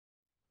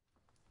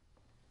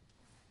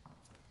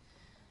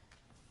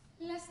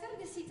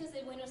tardecitas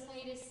de Buenos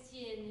Aires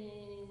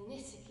tienen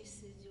ese, qué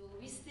sé yo,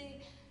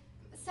 ¿viste?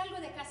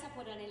 Salgo de casa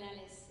por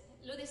anhelales,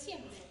 lo de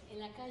siempre, en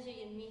la calle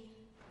y en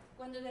mí,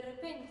 cuando de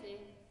repente,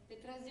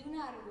 detrás de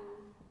un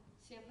árbol,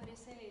 se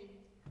aparece él.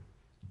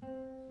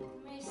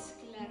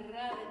 Mezcla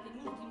rara,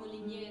 penúltimo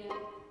liñera,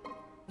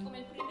 como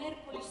el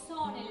primer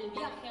polizón en el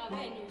viaje a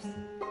Venus,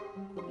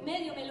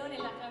 medio melón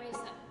en la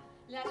cabeza,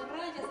 las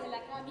rayas de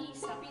la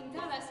camisa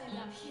pintadas en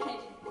la piel,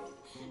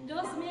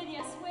 dos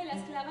medias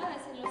suelas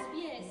clavadas en los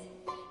pies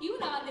y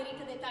una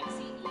banderita de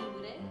taxi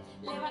libre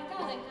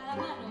levantada en cada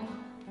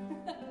mano.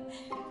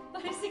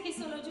 Parece que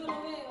solo yo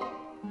lo veo,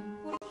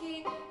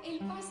 porque él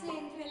pasa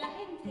entre la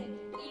gente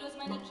y los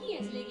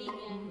maniquíes le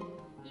guiñan,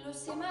 los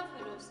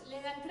semáforos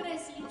le dan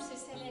 3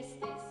 luces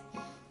celestes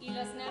y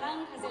las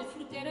naranjas del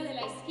frutero de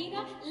la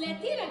esquina le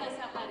tiran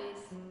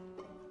azahares.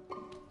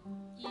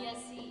 Y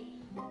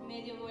así,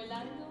 medio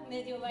volando,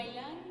 medio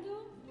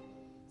bailando,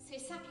 se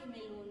saca el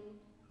melón,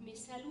 me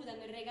saluda,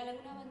 me regala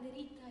una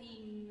banderita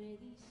y me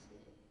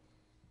dice: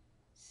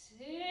 sé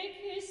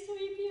que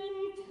estoy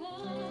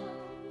piantao,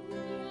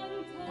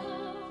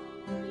 piantao,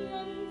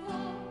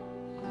 piantao,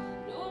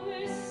 no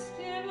ves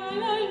que va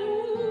la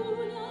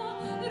luna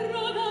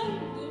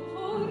rodando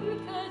por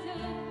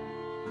callar,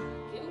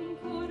 que un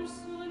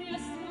corso de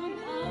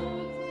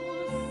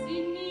astronautas y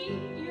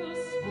niños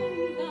con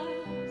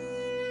galas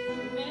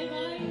me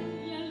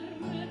baila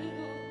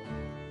alrededor.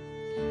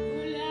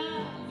 Volá,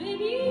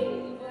 vení,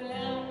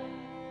 volá,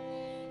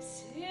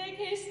 sé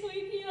que estoy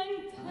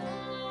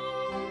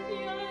piantao,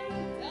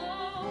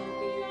 piantao,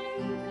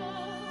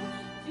 piantao.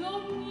 Yo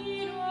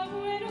miro a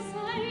Buenos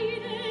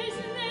Aires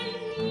del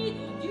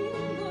nido de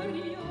un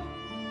gorrión,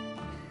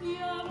 y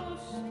a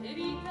vos que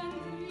vi tan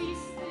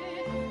triste,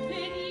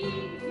 vení,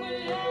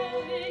 volá,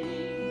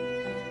 vení,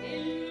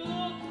 el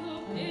loco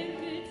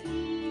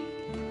perretín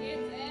que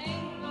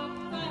tengo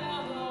para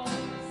vos.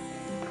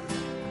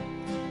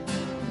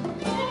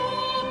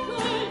 Loco,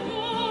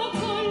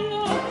 loco,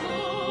 loco,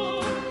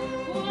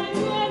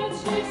 cuando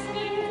anochezca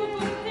en tu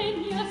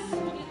porteña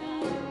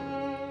soledad,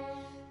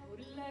 por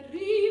la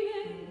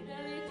ribera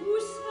de tu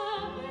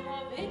sábana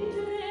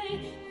vendré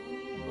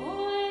un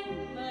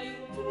poema y un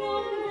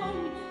trombón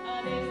a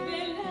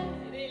desvelar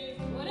el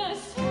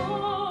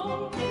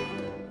corazón.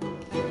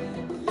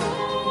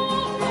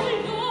 Loco,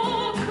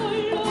 loco,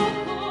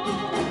 loco,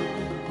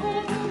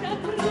 con una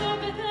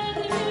propiedad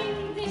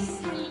me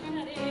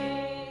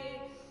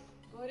saltaré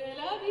por el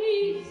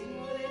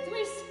abismo de tu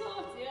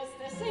escote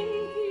hasta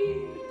sentir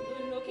tu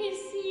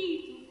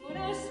enloquecido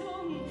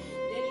corazón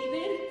de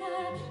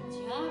libertad,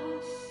 ya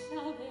vas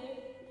a ver.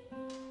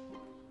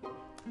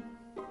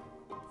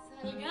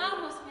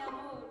 Salgamos, mi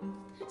amor,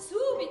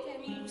 súbite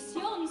mi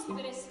ilusión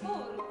super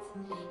sport,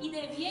 y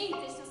de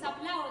vieites nos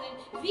aplauden,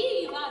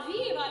 viva,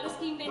 viva los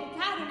que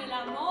inventaron el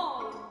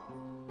amor.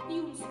 Y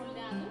un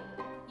soldado,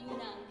 y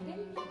un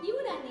ángel, y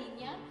una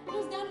niña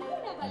nos dan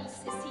una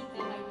balsecita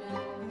a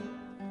bailar.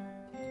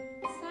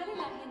 Sale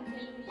la gente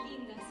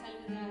linda a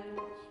saludar,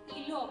 y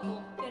loco,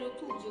 pero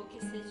tuyo, qué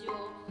sé yo,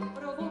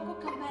 provoco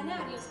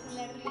campanarios con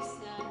la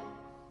risa.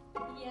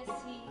 Y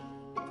así,